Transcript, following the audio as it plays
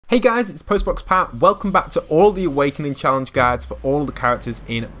Hey guys, it's Postbox Pat. Welcome back to all the Awakening Challenge guides for all the characters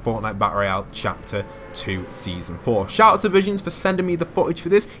in Fortnite Battle Royale Chapter 2 Season 4. Shout out to Visions for sending me the footage for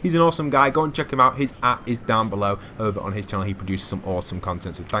this. He's an awesome guy. Go and check him out. His @ is down below over on his channel. He produces some awesome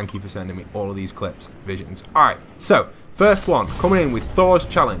content, so thank you for sending me all of these clips, Visions. Alright, so first one, coming in with Thor's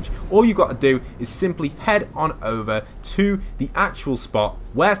challenge. All you got to do is simply head on over to the actual spot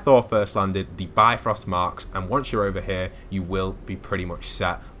where Thor first landed, the Bifrost marks, and once you're over here, you will be pretty much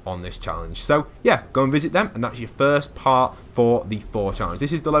set on this challenge. So yeah, go and visit them, and that's your first part for the Thor challenge.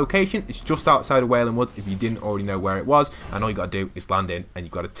 This is the location. It's just outside of Wailing Woods if you didn't already know where it was, and all you got to do is land in and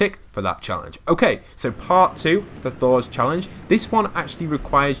you've got to tick for that challenge. Okay, so part 2 for Thor's challenge. This one actually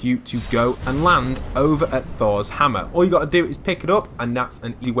requires you to go and land over at Thor's hammer. All you got to do is pick it up, and that's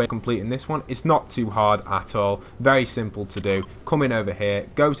an easy way of completing this one. It's not too hard at all, very simple to do. Come in over here,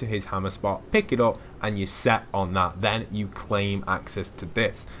 go to his hammer spot, pick it up, and you're set on that. Then you claim access to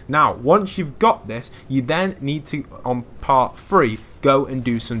this. Now once you've got this, you then need to, on part 3, go and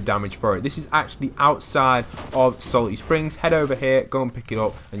do some damage for it. This is actually outside of Salty Springs. Head over here, go and pick it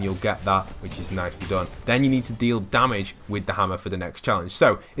up, and you'll get that, which is nicely done. Then you need to deal damage with the hammer for the next challenge.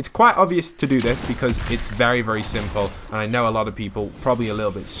 So it's quite obvious to do this because it's very, very simple, and I know a lot of people probably a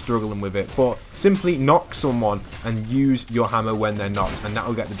little bit struggling with it, but simply knock someone and use your hammer when they're knocked, and that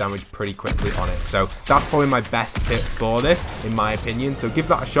will get the damage pretty quickly on it. So that's probably my best tip for this, in my opinion. So give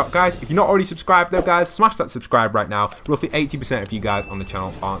that a shot, guys. If you're not already subscribed though, guys, smash that subscribe right now. Roughly 80% of you guys on the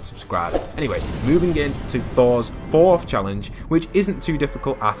channel aren't subscribed. Anyway, moving in to Thor's 4th challenge, which isn't too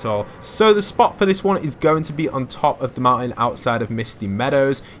difficult at all. So the spot for this one is going to be on top of the mountain outside of Misty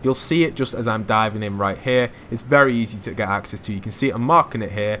Meadows. You'll see it just as I'm diving in right here. It's very easy to get access to. You can see it, I'm marking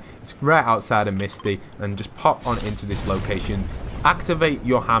it here. It's right outside of Misty, and just pop on into this location. Activate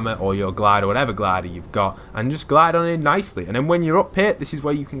your hammer or your glider, whatever glider you've got, and just glide on in nicely. And then when you're up here, this is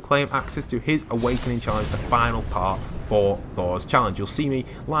where you can claim access to his Awakening challenge, the final part for Thor's challenge. You'll see me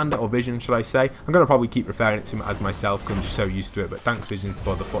land, or Vision should I say. I'm going to probably keep referring it to him as myself because I'm just so used to it, but thanks Vision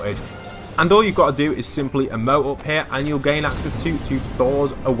for the footage. And all you've got to do is simply emote up here, and you'll gain access to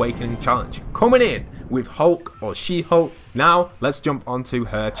Thor's Awakening challenge. Coming in with Hulk or She-Hulk. Now let's jump onto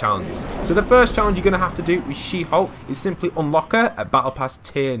her challenges. So the first challenge you're going to have to do with She-Hulk is simply unlock her at Battle Pass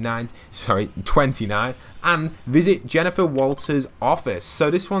tier 29 and visit Jennifer Walters' office. So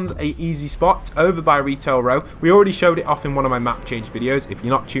this one's a easy spot. It's over by Retail Row. We already showed it off in one of my map change videos. If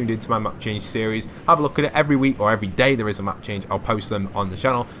you're not tuned into my map change series, have a look at it. Every week or every day there is a map change. I'll post them on the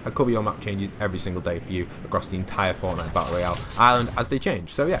channel. I cover your map changes every single day for you across the entire Fortnite Battle Royale island as they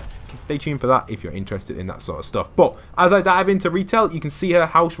change. So yeah, stay tuned for that if you're interested in that sort of stuff. But as I dive into Retail, you can see her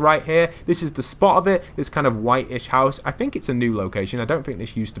house right here. This is the spot of it, this kind of whitish house. I think it's a new location. I don't think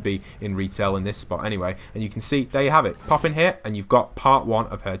this used to be in Retail in this spot anyway. And you can see, there you have it. Pop in here and you've got part 1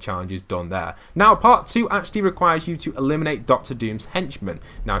 of her challenges done there. Now part 2 actually requires you to eliminate Dr. Doom's henchman.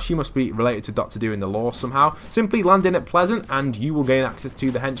 Now she must be related to Dr. Doom in the lore somehow. Simply land in at Pleasant and you will gain access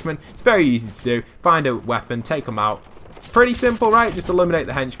to the henchman. It's very easy to do. Find a weapon, take them out. Pretty simple, right? Just eliminate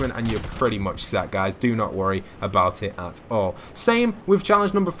the henchman and you're pretty much set, guys. Do not worry about it at all. Same with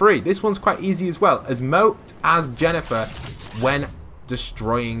challenge number 3. This one's quite easy as well. Emote as Jennifer when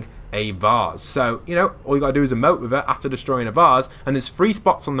destroying a vase. So, you know, all you gotta do is emote with her after destroying a vase, and there's 3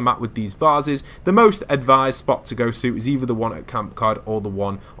 spots on the map with these vases. The most advised spot to go to is either the one at Camp Cod or the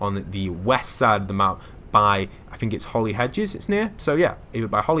one on the west side of the map by, I think it's Holly Hedges it's near. So yeah, either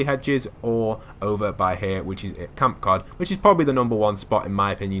by Holly Hedges or over by here, which is at Camp Cod, which is probably the #1 spot in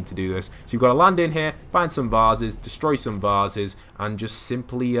my opinion to do this. So you've got to land in here, find some vases, destroy some vases, and just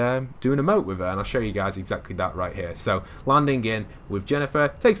simply do an emote with her, and I'll show you guys exactly that right here. So landing in with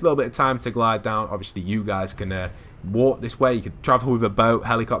Jennifer takes a little bit of time to glide down. Obviously you guys can walk this way, you could travel with a boat,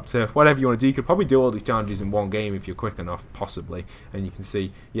 helicopter, whatever you want to do. You could probably do all these challenges in one game if you're quick enough, possibly. And you can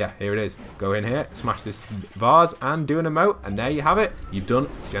see, yeah, here it is. Go in here, smash this vase and do an emote, and there you have it. You've done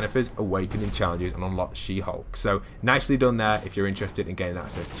Jennifer's Awakening challenges and unlocked She-Hulk. So nicely done there if you're interested in gaining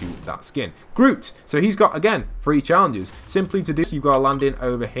access to that skin. Groot, so he's got again 3 challenges. Simply to do, you've got to land in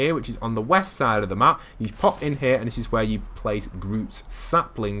over here, which is on the west side of the map. You pop in here and this is where you place Groot's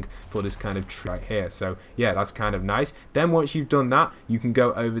sapling for this kind of tree right here. So yeah, that's kind of nice. Then once you've done that, you can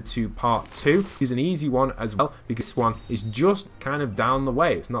go over to part 2. It's an easy one as well because this one is just kind of down the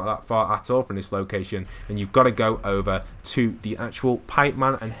way. It's not that far at all from this location, and you've got to go over to the actual Pipe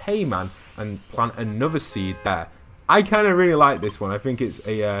Man and Hay Man and plant another seed there. I kind of really like this one. I think it's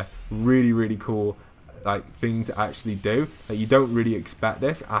a really, really cool like thing to actually do. Like, you don't really expect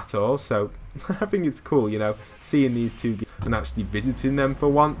this at all, so I think it's cool, you know, seeing these two and actually visiting them for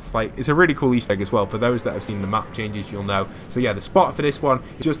once. Like, it's a really cool Easter egg as well. For those that have seen the map changes, you'll know. So yeah, the spot for this one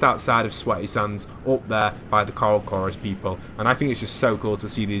is just outside of Sweaty Sands, up there by the Coral Chorus people, and I think it's just so cool to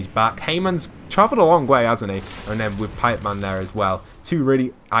see these back. Heyman's travelled a long way, hasn't he? And then with Pipe Man there as well. Two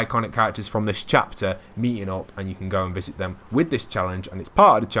really iconic characters from this chapter meeting up, and you can go and visit them with this challenge, and it's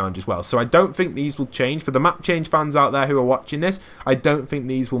part of the challenge as well. So I don't think these will change. For the map change fans out there who are watching this, I don't think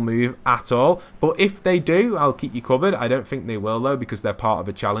these will move at all. But if they do, I'll keep you covered. I don't think they will though, because they're part of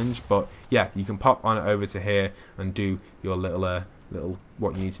a challenge. But yeah, you can pop on over to here and do your little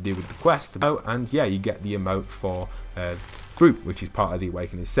what you need to do with the quest. And yeah, you get the emote for Groot, which is part of the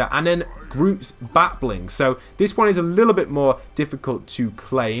Awakening set, and then Groot's Backblings. So this one is a little bit more difficult to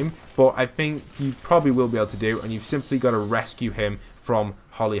claim, but I think you probably will be able to do, and you've simply got to rescue him from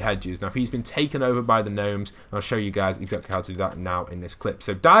Holly Hedges. Now, he's been taken over by the gnomes, and I'll show you guys exactly how to do that now in this clip.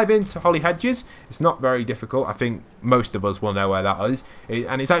 So dive into Holly Hedges. It's not very difficult. I think most of us will know where that is.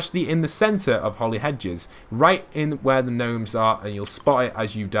 And it's actually in the center of Holly Hedges, right in where the gnomes are, and you'll spot it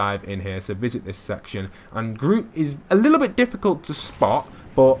as you dive in here. So visit this section. And Groot is a little bit difficult to spot,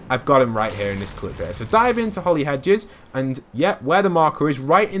 but I've got him right here in this clip here. So dive into Holly Hedges, and yeah, where the marker is,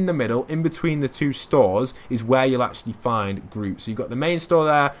 right in the middle, in between the two stores, is where you'll actually find Groot. So you've got the main store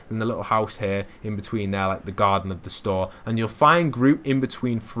there, and the little house here in between there, like the garden of the store, and you'll find Groot in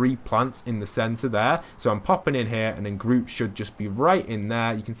between 3 plants in the center there. So I'm popping in here, and then Groot should just be right in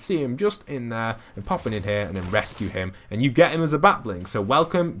there. You can see him just in there, and popping in here, and then rescue him, and you get him as a Backbling. So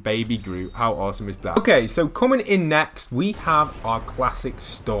welcome, baby Groot. How awesome is that? Okay, so coming in next, we have our classic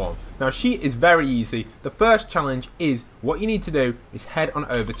Storm. Now, she is very easy. The first challenge is, what you need to do is head on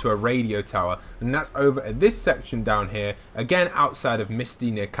over to a radio tower, and that's over at this section down here, again outside of Misty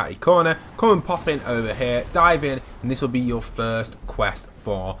near Catty Corner. Come and pop in over here, dive in, and this will be your first quest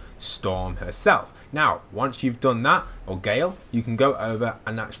for Storm herself. Now, once you've done that, or Gale, you can go over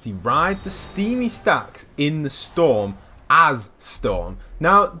and actually ride the steamy stacks in the Storm as Storm.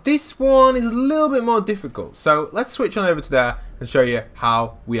 Now, this one is a little bit more difficult, so let's switch on over to there and show you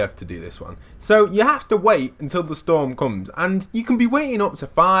how we have to do this one. So you have to wait until the storm comes, and you can be waiting up to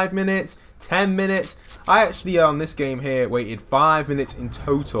 5 minutes, 10 minutes. I actually, on this game here, waited 5 minutes in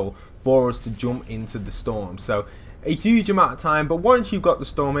total for us to jump into the storm. So a huge amount of time, but once you've got the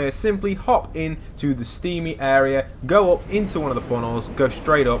storm here, simply hop into the steamy area, go up into one of the funnels, go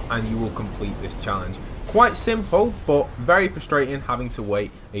straight up, and you will complete this challenge. Quite simple, but very frustrating having to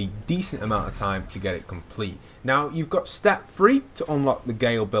wait a decent amount of time to get it complete. Now, you've got step 3 to unlock the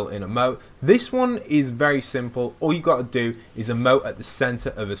Gale built-in emote. This one is very simple. All you've got to do is emote at the center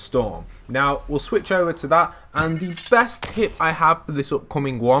of a storm. Now, we'll switch over to that, and the best tip I have for this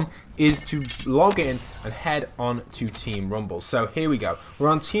upcoming one is to log in and head on to Team Rumble. So here we go. We're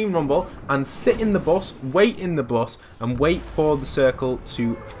on Team Rumble, and sit in the bus, wait in the bus, and wait for the circle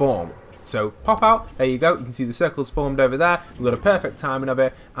to form. So pop out, there you go, you can see the circle's formed over there. We've got a perfect timing of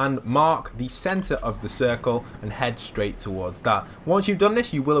it, and mark the center of the circle and head straight towards that. Once you've done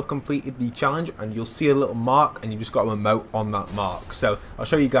this, you will have completed the challenge, and you'll see a little mark, and you've just got to emote on that mark. So I'll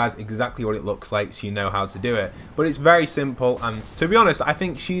show you guys exactly what it looks like so you know how to do it. But it's very simple, and to be honest, I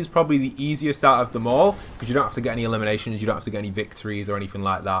think she's probably the easiest out of them all, because you don't have to get any eliminations, you don't have to get any victories or anything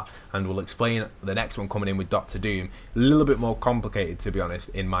like that, and we'll explain the next one coming in with Dr. Doom. A little bit more complicated, to be honest,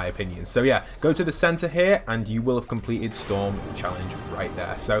 in my opinion. So yeah, go to the center here, and you will have completed Storm challenge right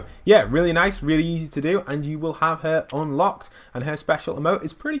there. So yeah, really nice, really easy to do, and you will have her unlocked, and her special emote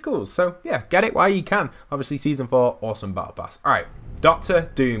is pretty cool. So yeah, get it while you can. Obviously, season 4, awesome battle pass. All right, Dr.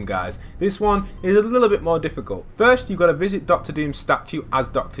 Doom, guys. This one is a little bit more difficult. First, you've got to visit Dr. Doom's statue as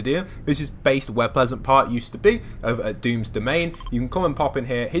Dr. Doom. This is based where Pleasant Park used to be, over at Doom's Domain. You can come and pop in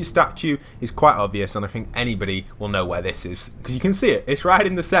here. His statue is quite obvious, and I think anybody will know where this is, because you can see it. It's right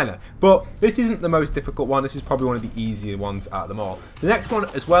in the center. But this isn't the most difficult one. This is probably one of the easier ones out of them all. The next one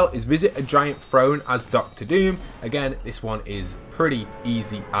as well is visit a giant throne as Dr. Doom. Again, this one is pretty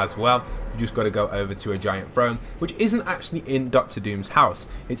easy as well. You just got to go over to a giant throne, which isn't actually in Dr. Doom's house.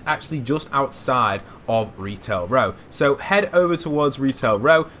 It's actually just outside of Retail Row. So head over towards Retail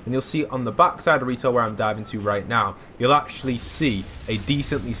Row, and you'll see on the back side of Retail where I'm diving to right now, you'll actually see a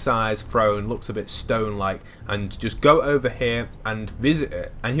decently sized throne, looks a bit stone-like, and just go over here and visit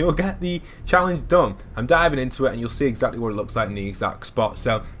it, and you'll get the challenge done. I'm diving into it, and you'll see exactly what it looks like in the exact spot.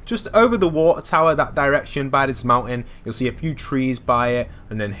 So just over the water tower, that direction by this mountain, you'll see a few trees by it,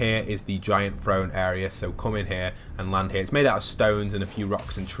 and then here is the giant throne area. So come in here and land here. It's made out of stones and a few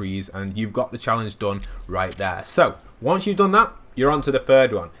rocks and trees, and you've got the challenge done right there. So once you've done that, you're on to the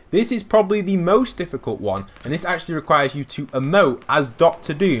third one. This is probably the most difficult one, and this actually requires you to emote as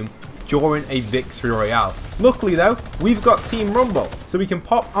Dr. Doom during a victory royale. Luckily though, we've got Team Rumble, so we can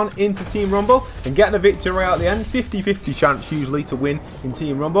pop on into Team Rumble and get the victory royale at the end. 50-50 chance usually to win in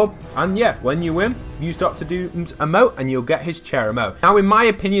Team Rumble, and yeah, when you win, use Dr. Doom's emote and you'll get his chair emote. Now in my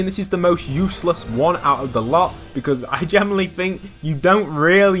opinion, this is the most useless one out of the lot, because I generally think you don't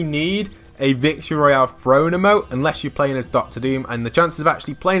really need a victory royale throne emote unless you're playing as Dr. Doom, and the chances of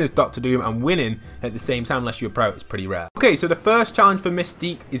actually playing as Dr. Doom and winning at the same time unless you're a pro is pretty rare. Okay, so the first challenge for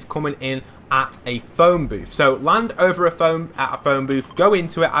Mystique is coming in at a phone booth. So land over a phone at a phone booth, go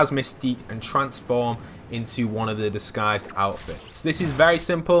into it as Mystique and transform into one of the disguised outfits. This is very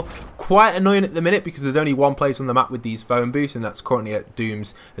simple, quite annoying at the minute because there's only one place on the map with these phone booths, and that's currently at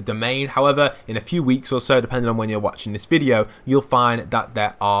Doom's domain. However, in a few weeks or so, depending on when you're watching this video, you'll find that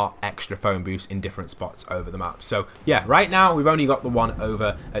there are extra phone booths in different spots over the map. So yeah, right now we've only got the one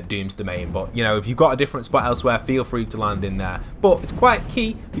over at Doom's domain, but you know, if you've got a different spot elsewhere, feel free to land in there. But it's quite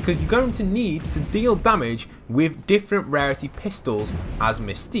key because you're going to need to deal damage with different rarity pistols as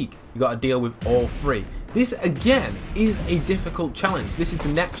Mystique. You've got to deal with all three. This again is a difficult challenge. This is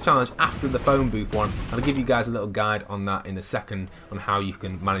the next challenge after the phone booth one. I'll give you guys a little guide on that in a second on how you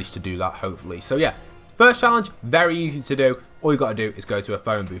can manage to do that hopefully. So yeah, first challenge, very easy to do. All you got to do is go to a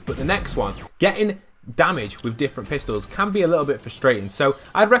phone booth. But the next one, getting damage with different pistols can be a little bit frustrating. So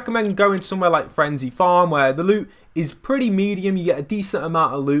I'd recommend going somewhere like Frenzy Farm where the loot is pretty medium. You get a decent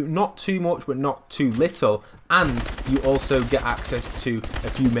amount of loot, not too much but not too little, and you also get access to a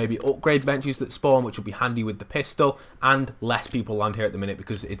few maybe upgrade benches that spawn, which will be handy with the pistol, and less people land here at the minute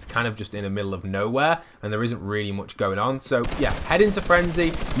because it's kind of just in the middle of nowhere and there isn't really much going on. So yeah, head into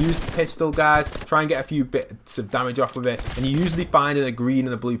Frenzy, use the pistol guys, try and get a few bits of damage off of it, and you usually find a green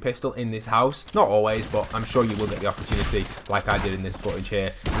and a blue pistol in this house. Not always, but I'm sure you will get the opportunity like I did in this footage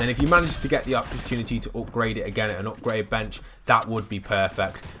here. And then if you manage to get the opportunity to upgrade it again at an upgrade bench, that would be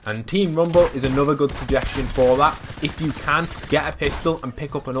perfect. And Team Rumble is another good suggestion for that. If you can get a pistol and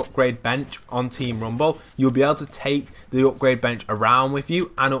pick up an upgrade bench on Team Rumble, you'll be able to take the upgrade bench around with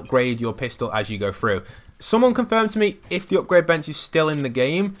you and upgrade your pistol as you go through. Someone confirmed to me if the upgrade bench is still in the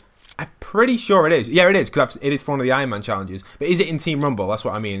game. I'm pretty sure it is. Yeah, it is, because it is for one of the Iron Man challenges. But is it in Team Rumble? That's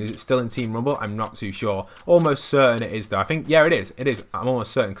what I mean. Is it still in Team Rumble? I'm not too sure. Almost certain it is, though. I think, yeah, it is. It is. I'm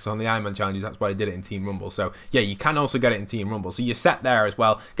almost certain, because on the Iron Man challenges, that's why I did it in Team Rumble. So, yeah, you can also get it in Team Rumble. So you're set there as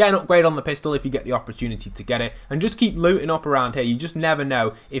well. Get an upgrade on the pistol if you get the opportunity to get it. And just keep looting up around here. You just never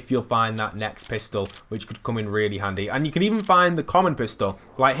know if you'll find that next pistol, which could come in really handy. And you can even find the common pistol.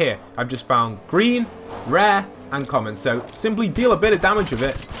 Like here, I've just found green, rare, and common. So simply deal a bit of damage with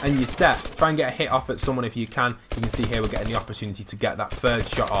it and you're set. Try and get a hit off at someone if you can. You can see here we're getting the opportunity to get that third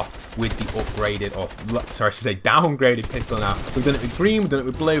shot off with the upgraded, or sorry, I should say downgraded pistol now. We've done it with green, we've done it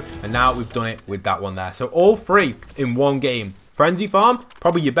with blue, and now we've done it with that one there. So all three in one game. Frenzy Farm,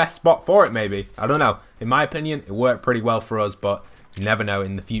 probably your best spot for it maybe. I don't know. In my opinion, it worked pretty well for us, but you never know,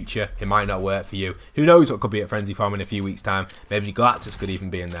 in the future it might not work for you. Who knows what could be at Frenzy Farm in a few weeks time. Maybe Galactus could even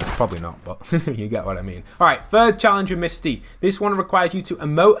be in there. Probably not, but you get what I mean. Alright, third challenge with Mystique. This one requires you to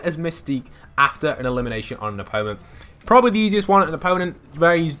emote as Mystique after an elimination on an opponent. Probably the easiest one at an opponent,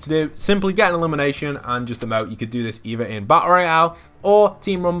 very easy to do. Simply get an elimination and just emote. You could do this either in Battle Royale or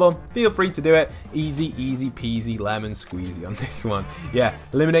Team Rumble. Feel free to do it. Easy, easy peasy, lemon squeezy on this one. Yeah,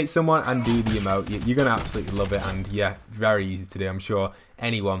 eliminate someone and do the emote. You're going to absolutely love it, and yeah, very easy to do. I'm sure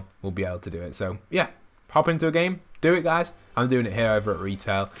anyone will be able to do it. So yeah, hop into a game. Do it, guys. I'm doing it here over at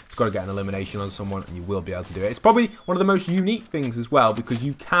retail. You've got to get an elimination on someone and you will be able to do it. It's probably one of the most unique things as well, because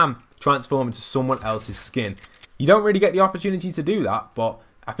you can transform into someone else's skin. You don't really get the opportunity to do that, but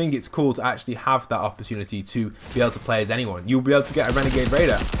I think it's cool to actually have that opportunity to be able to play as anyone. You'll be able to get a Renegade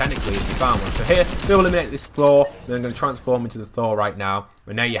Raider, technically, if you found one. So here, we'll eliminate this Thor, then I'm going to transform into the Thor right now.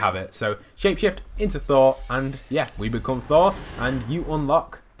 But now you have it. So shapeshift into Thor, and yeah, we become Thor, and you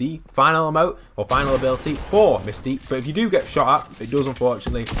unlock the final emote or final ability for Mystique. But if you do get shot at, it does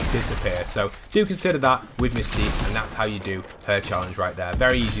unfortunately disappear. So do consider that with Mystique, and that's how you do her challenge right there.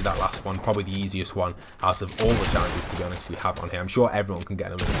 Very easy, that last one, probably the easiest one out of all the challenges, to be honest, we have on here. I'm sure everyone can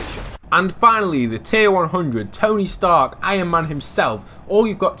get an elimination. And finally, the tier 100, Tony Stark, Iron Man himself. All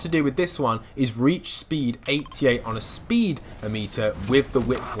you've got to do with this one is reach speed 88 on a speed meter with the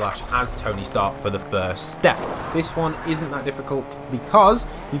Whiplash as Tony Stark for the first step. This one isn't that difficult because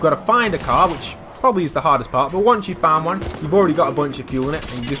you've got to find a car, which probably is the hardest part, but once you found one, you've already got a bunch of fuel in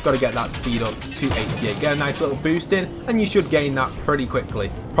it, and you just got to get that speed up to 88. Get a nice little boost in, and you should gain that pretty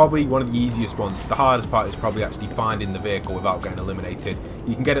quickly. Probably one of the easiest ones. The hardest part is probably actually finding the vehicle without getting eliminated.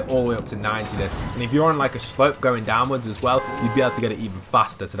 You can get it all the way up to 90 this, and if you're on like a slope going downwards as well, you'd be able to get it even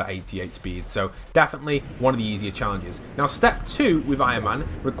faster to that 88 speed. So definitely one of the easier challenges. Now step 2 with Iron Man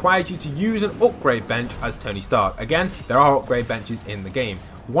requires you to use an upgrade bench as Tony Stark. Again, there are upgrade benches in the game.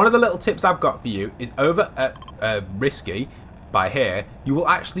 One of the little tips I've got for you is over at Risky, by here, you will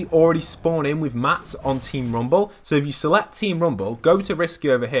actually already spawn in with mats on Team Rumble. So if you select Team Rumble, go to Risky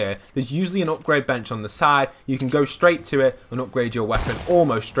over here, there's usually an upgrade bench on the side. You can go straight to it and upgrade your weapon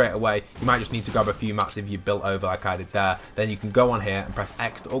almost straight away. You might just need to grab a few mats if you built over like I did there. Then you can go on here and press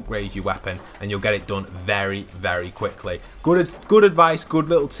X to upgrade your weapon, and you'll get it done very, very quickly. Good advice, good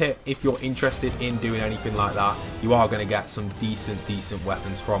little tip if you're interested in doing anything like that. You are going to get some decent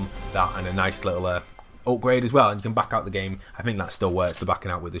weapons from that, and a nice little upgrade as well, and you can back out the game. I think that still works, the backing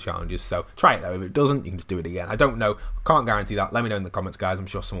out with the challenges, so try it though. If it doesn't, you can just do it again. I don't know, can't guarantee that. Let me know in the comments, guys. I'm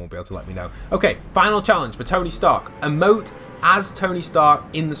sure someone will be able to let me know. Okay, final challenge for Tony Stark. Emote as Tony Stark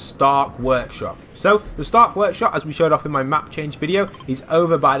in the Stark Workshop. So the Stark Workshop, as we showed off in my map change video, is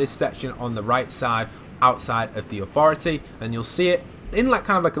over by this section on the right side outside of the Authority, and you'll see it in like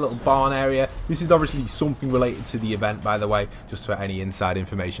kind of like a little barn area. This is obviously something related to the event, by the way, just for any inside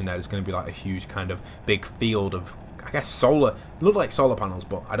information. There's going to be like a huge kind of big field of, I guess, solar, look like solar panels,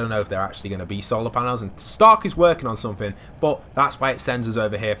 but I don't know if they're actually going to be solar panels. And Stark is working on something, but that's why it sends us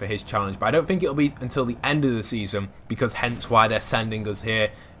over here for his challenge. But I don't think it'll be until the end of the season, because hence why they're sending us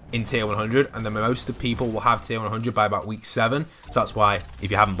here in tier 100, and then most of the people will have tier 100 by about week 7. So that's why if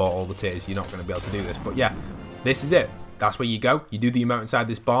you haven't bought all the tiers, you're not going to be able to do this. But yeah, this is it. That's where you go. You do the emote inside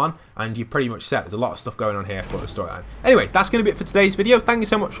this barn, and you're pretty much set. There's a lot of stuff going on here for the storyline. Anyway, that's going to be it for today's video. Thank you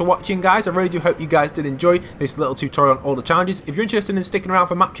so much for watching, guys. I really do hope you guys did enjoy this little tutorial on all the challenges. If you're interested in sticking around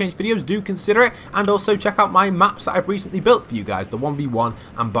for map change videos, do consider it. And also check out my maps that I've recently built for you guys, the 1v1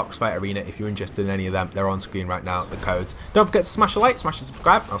 and box fight arena. If you're interested in any of them, they're on screen right now, the codes. Don't forget to smash a like, smash a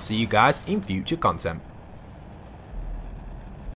subscribe, and I'll see you guys in future content.